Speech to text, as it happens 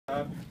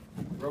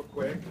Real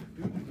quick.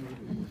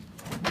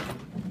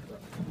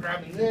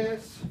 Grabbing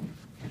this,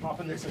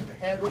 popping this at the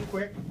head real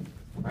quick.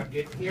 I'm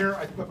getting here.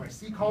 I put my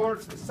C-collar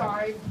to the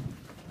side.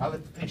 I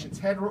lift the patient's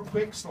head real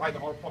quick, slide the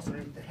AutoPulse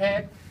underneath the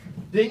head.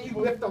 Then you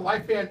lift the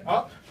life band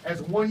up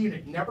as one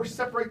unit. Never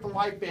separate the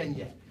life band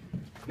yet.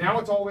 Now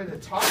it's all the way to the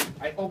top.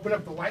 I open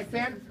up the life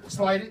band,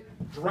 slide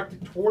it, direct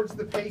it towards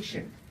the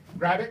patient.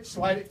 Grab it,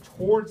 slide it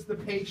towards the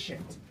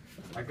patient.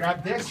 I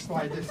grab this,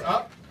 slide this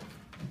up.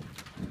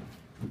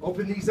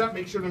 Open these up,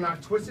 make sure they're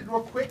not twisted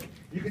real quick.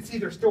 You can see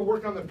they're still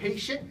working on the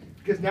patient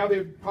because now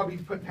they've probably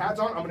put pads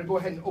on. I'm going to go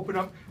ahead and open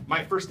up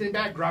my first in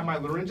bag, grab my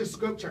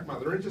laryngoscope, check my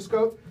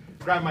laryngoscope,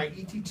 grab my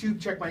ET tube,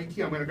 check my ET.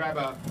 I'm going to grab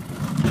a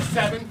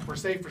 7 for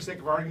sake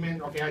of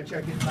argument. Okay, I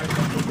check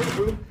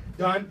it,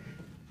 done.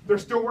 They're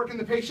still working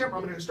the patient.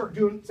 I'm going to start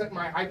setting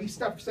my IV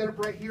stuff set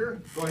up right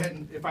here. Go ahead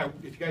and if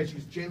you guys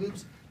use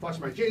J-loops, flush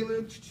my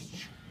J-loop,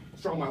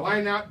 throw my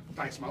line out,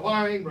 dice my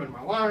line, run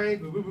my line,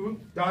 boom, boom,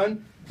 boom,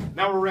 done.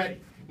 Now we're ready.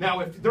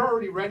 Now, if they're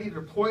already ready to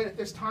deploy at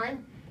this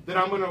time, then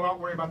I'm going to not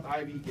worry about the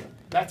IV again.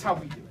 That's how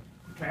we do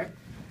it, okay?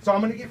 So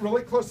I'm going to get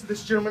really close to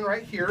this gentleman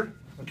right here,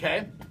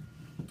 okay?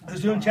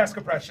 Who's doing chest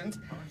compressions.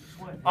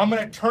 I'm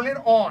going to turn it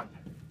on.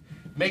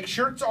 Make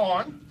sure it's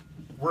on.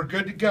 We're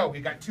good to go. We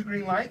got 2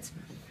 green lights.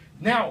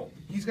 Now,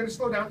 he's going to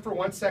slow down for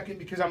 1 second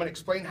because I'm going to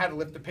explain how to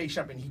lift the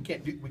patient up, and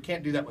we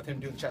can't do that with him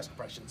doing chest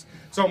compressions.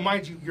 So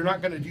mind you, you're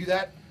not going to do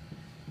that.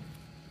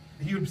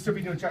 He would still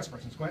be doing chest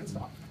compressions. Go ahead and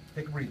stop.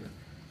 Take a breather.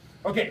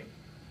 Okay.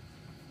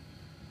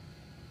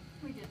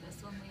 We did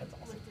this when we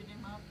lifted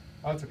him up.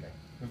 Oh, it's okay.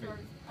 Okay,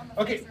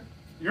 okay.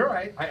 You're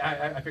right.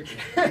 I figured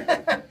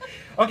it.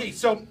 Okay,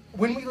 so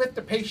when we lift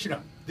the patient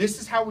up, this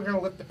is how we're going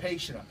to lift the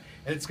patient up.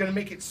 And it's going to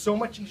make it so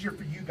much easier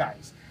for you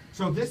guys.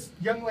 So this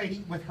young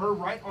lady with her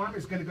right arm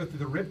is going to go through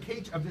the rib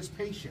cage of this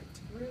patient.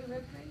 Through the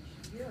rib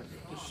cage? Yes.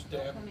 Just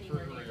stab through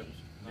the ribs.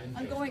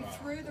 I'm going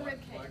through the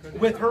rib cage.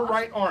 With her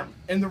right arm.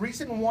 And the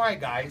reason why,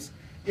 guys,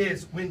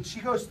 is when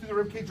she goes through the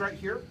rib cage right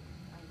here,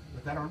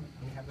 with that arm,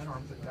 let me have that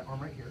arm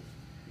right here.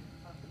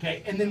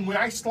 Okay, and then when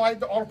I slide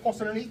the AutoPulse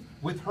underneath,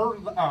 with her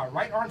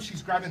right arm,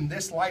 she's grabbing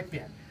this life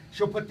band.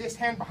 She'll put this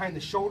hand behind the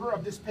shoulder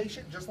of this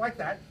patient, just like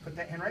that. Put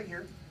that hand right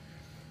here.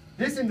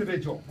 This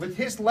individual, with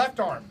his left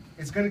arm,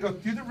 is going to go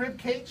through the rib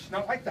cage,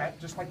 not like that,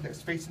 just like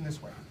this, facing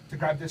this way, to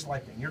grab this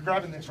life band. You're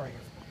grabbing this right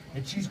here,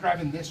 and she's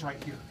grabbing this right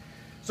here.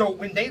 So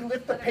when they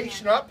lift the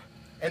patient up,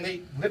 and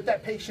they lift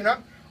that patient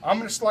up, I'm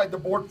going to slide the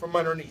board from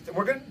underneath. And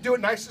we're going to do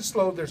it nice and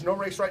slow. There's no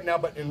race right now,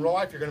 but in real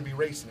life, you're going to be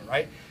racing it,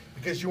 right?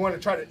 Because you want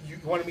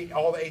to meet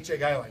all the HA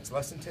guidelines,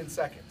 less than 10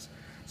 seconds.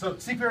 So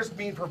CPR is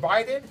being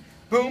provided.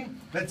 Boom,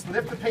 let's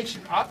lift the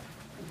patient up.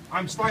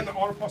 I'm sliding the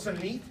AutoPulse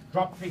underneath.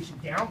 Drop the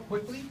patient down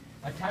quickly.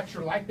 Attach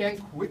your life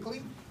band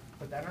quickly.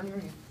 Put that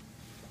underneath.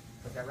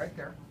 Put that right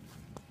there.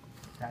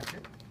 Attach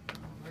it.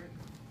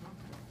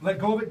 Let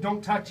go of it,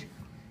 don't touch it.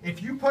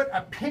 If you put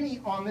a penny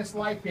on this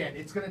life band,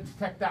 it's going to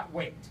detect that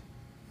weight.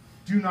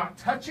 Do not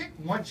touch it.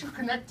 Once you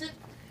connect it,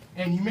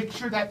 and you make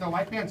sure that the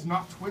life band's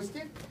not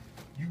twisted,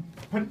 you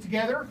put it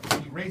together,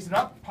 you raise it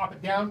up, pop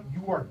it down,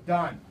 you are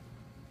done.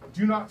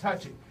 Do not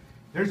touch it.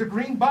 There's a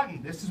green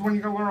button. This is when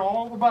you're going to learn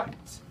all the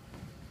buttons.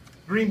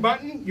 Green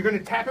button, you're going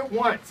to tap it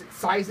once. It's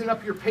sizing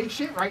up your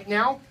patient right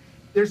now.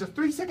 There's a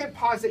 3-second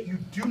pause that you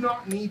do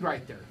not need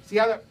right there. See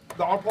how the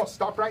AutoPulse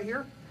stopped right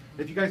here?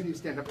 If you guys need to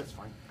stand up, that's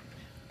fine.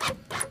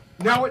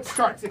 Now it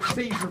starts. If you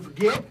say you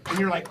forget, and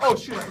you're like, oh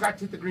shoot, I forgot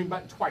to hit the green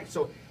button twice.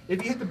 So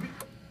if you hit the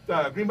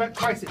green button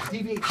twice, it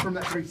deviates from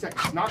that 3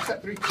 seconds. Knocks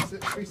that 3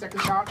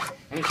 seconds out,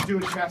 and it's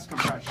doing chest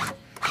compression.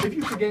 If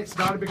you forget, it's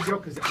not a big deal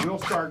because it will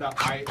start up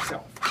by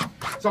itself.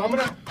 So I'm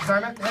at the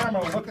end, I'm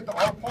going to look at the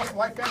AutoPulse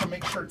life band and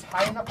make sure it's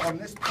high enough on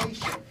this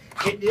patient.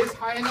 It is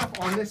high enough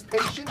on this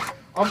patient.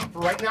 For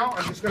right now,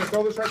 I'm just going to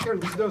throw this right there,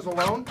 leave those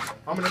alone.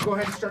 I'm going to go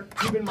ahead and start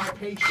tubing my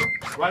patient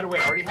right away.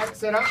 I already have it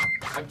set up.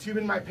 I'm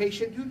tubing my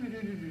patient.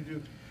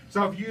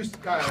 So if you use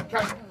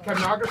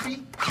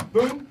capnography,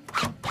 boom,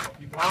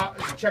 you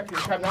check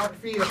your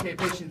capnography. Okay,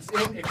 patient's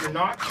in. If you're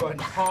not, go ahead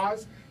and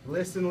pause.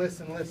 Listen.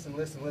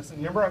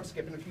 Remember, I'm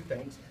skipping a few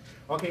things.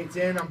 Okay, it's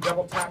in. I'm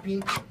double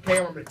tapping. Okay,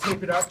 I'm going to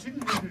tape it up.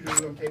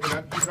 I'm taping it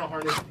up. Using a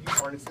harness. Use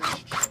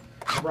harnesses.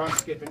 Remember, I'm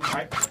skipping. All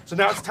right. So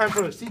now it's time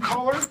for the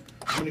C-collar.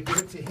 I'm going to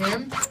give it to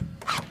him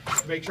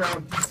to make sure I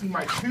don't DC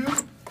my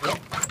tube.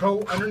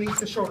 Go underneath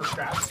the shoulder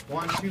straps.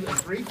 1, 2, and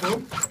 3.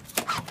 Boom.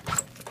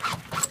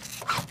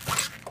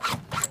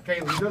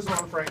 Okay, leave those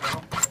on for right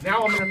now.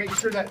 Now I'm going to make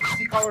sure that the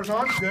C-collar's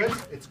on. Good.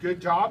 It's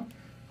good job.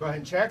 Go ahead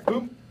and check.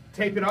 Boom.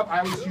 Tape it up. I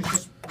always use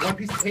just one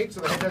piece of tape so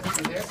the head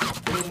doesn't do this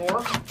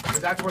anymore, because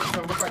that's what it's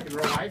going to look like in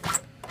real life.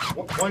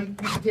 One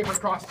piece of tape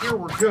across here,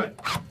 we're good.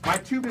 My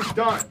tube is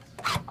done.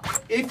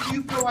 If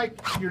you feel like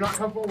you're not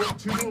comfortable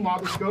with tubing while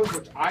this goes,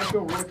 which I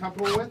feel really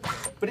comfortable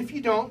with, but if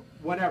you don't,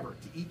 whatever,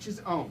 to each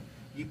his own.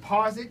 You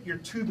pause it, you're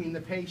tubing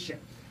the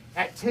patient.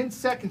 At 10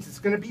 seconds, it's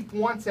going to beep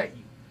once at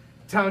you,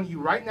 telling you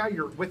right now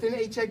you're within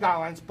HA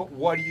guidelines, but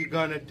what are you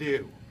going to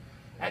do?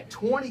 At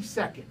 20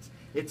 seconds,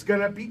 it's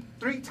going to beep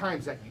 3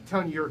 times at you,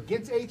 telling you you're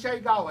against HA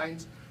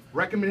guidelines.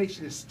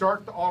 recommendation is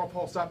start the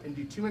AutoPulse up and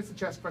do 2 minutes of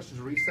chest presses,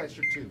 reset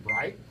your tube,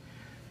 right?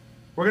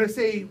 We're going to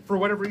say, for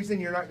whatever reason,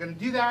 you're not going to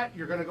do that.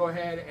 You're going to go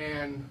ahead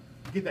and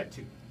get that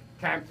tube,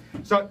 okay?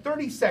 So at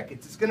 30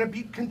 seconds, it's going to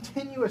be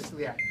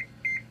continuously at you,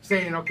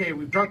 saying, okay,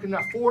 we've drunk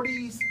enough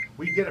 40s.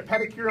 We did a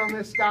pedicure on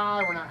this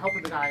guy. We're not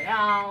helping the guy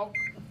out.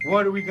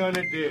 What are we going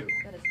to do?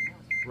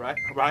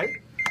 Right?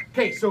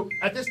 Okay, so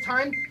at this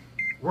time,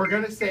 we're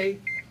going to say,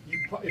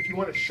 if you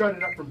want to shut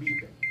it up from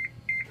beeping,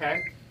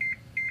 okay?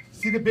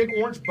 See the big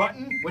orange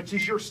button, which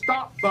is your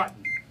stop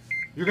button.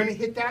 You're going to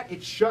hit that.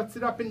 It shuts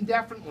it up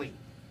indefinitely.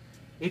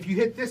 If you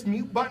hit this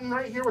mute button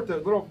right here with the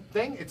little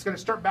thing, it's going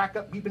to start back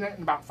up beeping it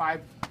in about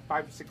 5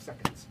 to 6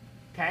 seconds.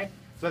 Okay?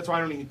 So that's why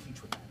I don't even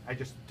teach with that. I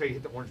just tell you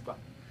hit the orange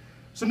button.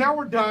 So now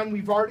we're done.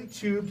 We've already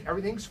tubed.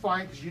 Everything's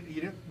fine because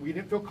we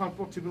didn't feel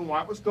comfortable tubing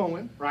while it was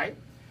going, right?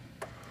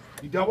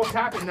 You double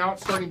tap it, now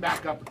it's starting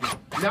back up again.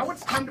 Now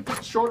it's time to put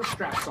the shoulder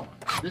straps on.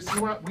 This is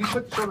what we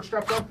put the shoulder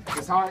straps on. This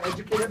is how I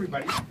educate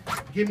everybody.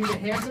 Give me the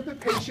hands of the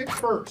patient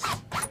first.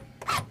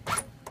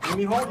 When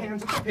we hold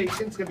hands with the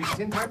patient, it's going to be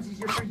 10 times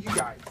easier for you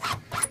guys.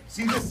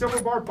 See the silver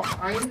bar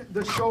behind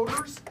the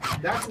shoulders?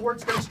 That's where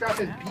it's going to strap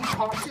in. Be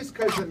cautious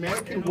because the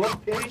mannequin will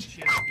pinch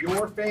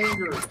your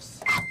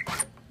fingers.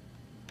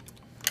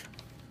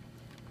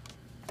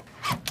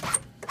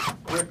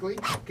 Quickly.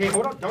 Okay,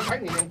 hold up. Don't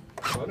tighten anything.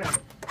 Slow down.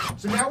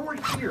 So now we're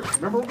here.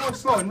 Remember, we're going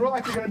slow. In real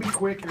life, you're going to be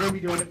quick. You're going to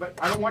be doing it, but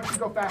I don't want you to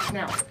go fast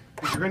now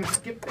because you're going to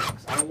skip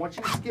things. I don't want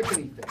you to skip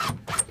anything.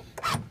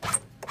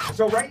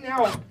 So right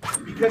now,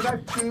 because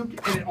I've tubed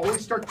and it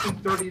always starts in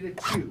 30 to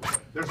 2,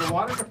 there's a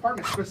lot of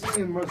departments,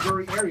 especially in the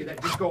Missouri area,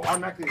 that just go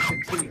automatically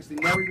continuous. They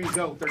never even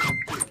go 30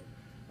 to 2.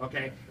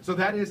 Okay? So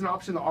that is an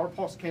option. The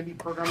AutoPulse can be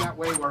programmed that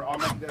way where it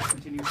automatically does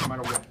continuous no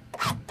matter what.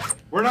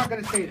 We're not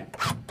going to say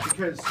that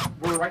because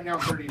we're right now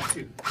in 30 to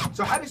 2.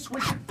 So how to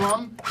switch it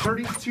from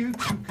 30 to 2 to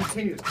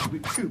continuous? Because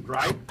we've tubed,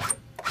 right?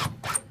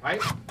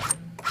 Right?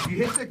 You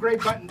hit the gray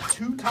button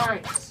 2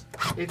 times.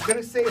 It's going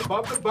to say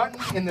above the button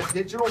in the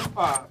digital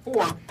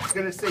form, it's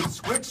going to say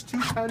switch to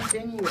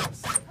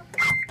continuous.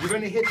 You're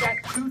going to hit that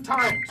 2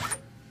 times.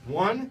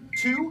 1,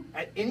 2,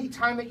 at any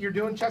time that you're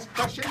doing chest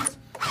presses,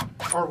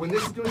 or when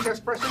this is doing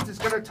chest presses, it's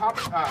going to top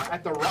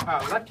at the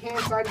left-hand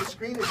side of the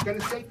screen, it's going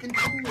to say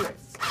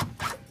continuous.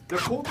 The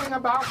cool thing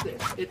about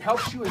this, it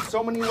helps you in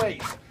so many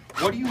ways.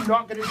 What are you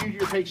not going to do to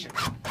your patient?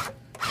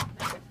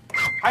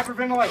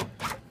 Hyperventilate.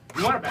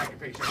 You want to back your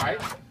patient, right?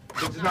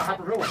 This is not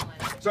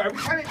hyperventilate. So every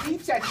time it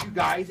beeps at you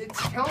guys,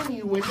 it's telling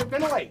you when to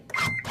ventilate.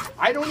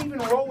 I don't even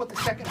roll with the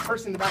second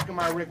person in the back of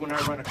my rig when I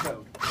run a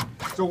code.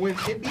 So when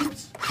it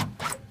beeps,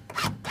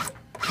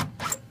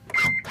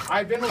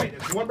 I ventilate.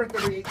 It's 1 breath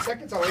every 8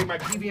 seconds. I'll lay my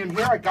PVM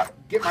here. I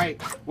get my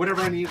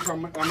whatever I need. So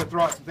I'm going to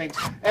throw out some things.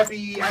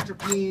 Epi,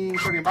 atropine,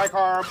 sodium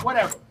bicarb,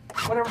 whatever.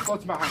 Whatever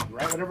floats behind me,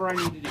 right? Whatever I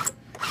need to do.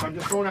 So I'm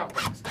just throwing out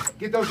things.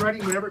 Get those ready.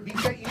 Whenever it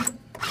beeps at you,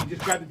 you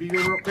just grab the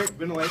PVM real quick,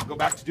 ventilate, go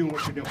back to doing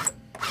what you're doing.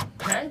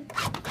 Okay?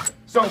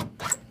 So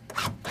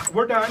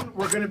we're done.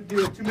 We're going to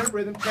do a 2-minute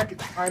rhythm check.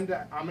 It's time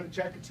to, I'm going to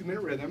check a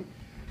 2-minute rhythm.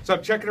 So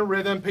I'm checking a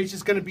rhythm.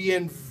 Patient's going to be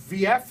in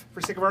VF for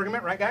sake of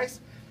argument, right,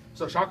 guys?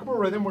 So shockable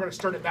rhythm, we're going to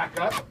start it back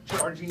up.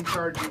 Charging,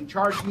 charging,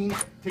 charging.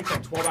 Takes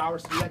like 12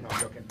 hours to do that. No,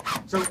 I'm joking.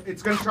 So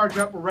it's going to charge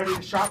up. We're ready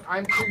to shock.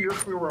 I'm clear, you're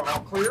clear, we're all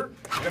clear.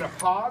 We're going to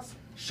pause,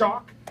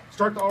 shock,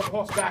 start the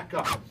AutoPulse back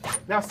up.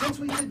 Now, since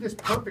we did this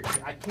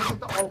perfectly, I can't get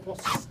the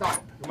AutoPulse to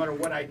stop no matter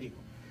what I do.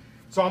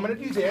 So I'm going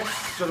to do this.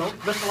 So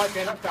don't lift the light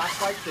band up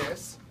fast like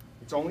this.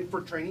 It's only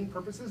for training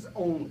purposes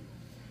only.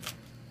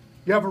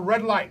 You have a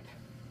red light.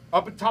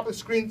 Up at the top of the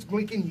screen, it's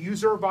blinking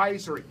user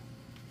advisory.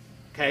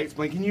 Okay, it's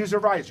blinking user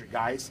advisory,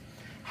 guys.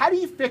 How do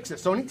you fix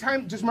this? So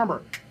anytime, just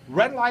remember,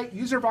 red light,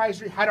 user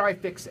advisory, how do I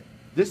fix it?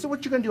 This is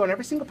what you're going to do on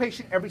every single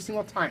patient, every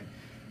single time.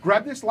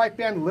 Grab this light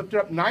band, lift it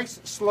up nice,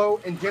 slow,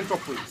 and gentle,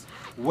 please.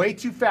 Way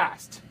too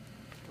fast.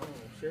 Oh,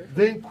 sure.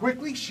 Then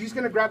quickly, she's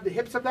going to grab the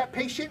hips of that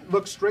patient,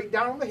 look straight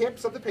down on the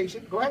hips of the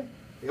patient. Go ahead.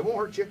 It won't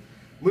hurt you.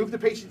 Move the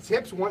patient's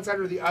hips one side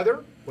or the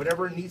other,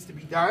 whatever needs to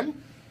be done.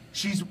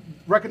 She's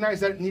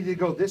recognized that it needed to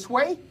go this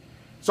way.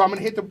 So I'm going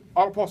to hit the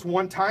AutoPulse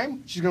 1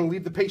 time. She's going to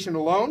leave the patient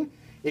alone.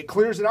 It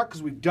clears it out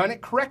because we've done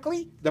it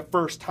correctly the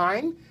first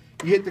time.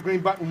 You hit the green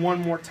button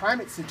 1 more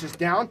time. It cinches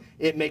down.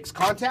 It makes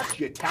contact.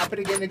 You tap it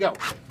again to go.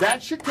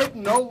 That should take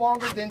no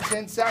longer than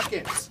 10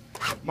 seconds.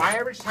 My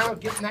average time of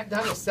getting that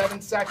done is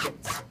 7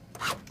 seconds.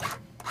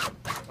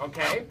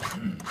 Okay?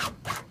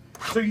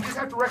 So you just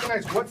have to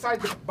recognize what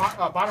side the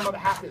bottom of the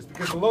half is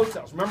because the load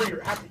cells. Remember,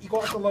 you have to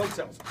equal out the load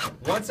cells.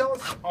 One cell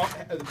is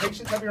the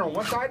patient's heavier on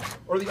one side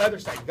or the other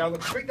side. You got to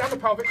look straight down the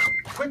pelvic,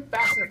 quick,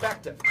 fast, and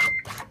effective.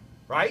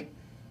 Right?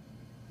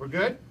 We're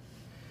good?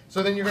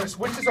 So then you're going to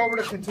switch this over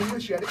to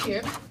continuous yet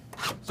again.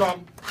 So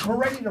we're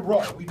ready to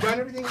roll. We've done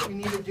everything that we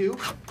need to do,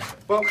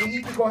 but we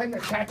need to go ahead and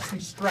attach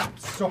these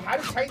straps. So how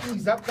to tighten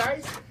these up,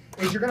 guys,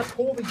 is you're going to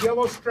pull the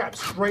yellow strap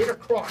straight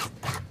across.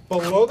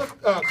 Below the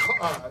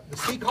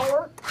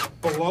C-collar,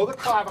 below the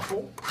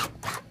clavicle,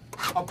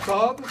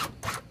 above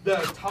the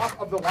top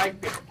of the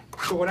light band.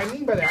 So what I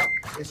mean by that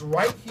is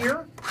right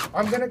here,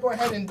 I'm going to go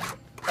ahead and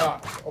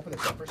open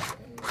this up for a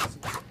second.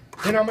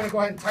 Then I'm going to go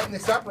ahead and tighten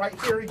this up right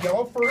here.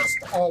 Yellow first,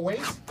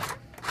 always.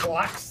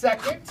 Black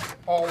second,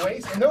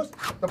 always. And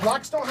the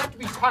blocks don't have to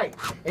be tight.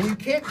 And you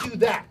can't do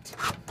that.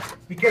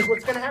 Because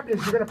what's going to happen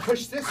is you're going to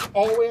push this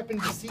all the way up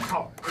into the C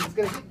collar. And it's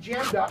going to get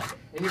jammed up,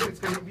 and it's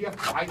going to be a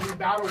fighting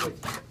battle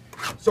with you.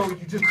 So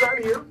you just grab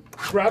here,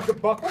 grab the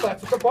buckle.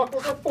 That's what the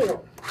buckles are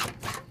for.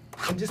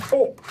 And just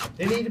pull.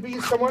 They need to be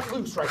somewhat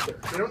loose right there.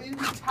 They don't need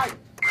to be tight.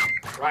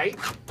 Right?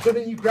 So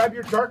then you grab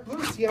your dark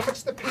blue. See how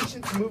much the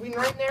patient's moving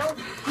right now?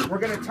 We're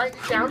going to tighten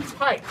it down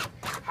tight.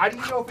 How do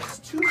you know if it's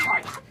too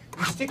tight?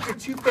 You stick your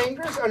 2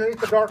 fingers underneath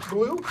the dark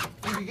blue.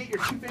 If you get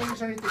your 2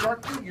 fingers underneath the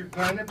dark blue, you're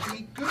going to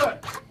be good.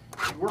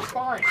 You are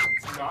fine.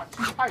 It's not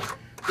too tight.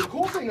 The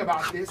cool thing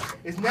about this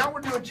is now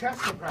we're doing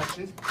chest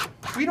compressions.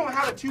 We don't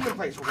have a tube in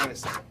place, we're going to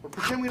say. We're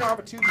pretending we don't have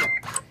a tube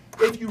now.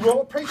 If you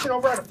roll a patient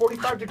over at a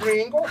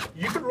 45-degree angle,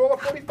 you can roll a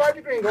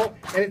 45-degree angle,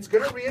 and it's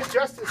going to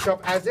readjust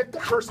itself as if the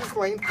person's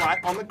laying flat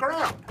on the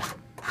ground.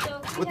 So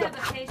if we have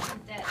a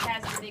patient that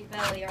has a big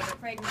belly or the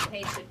pregnant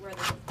patient where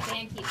the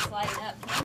fan keeps sliding up, can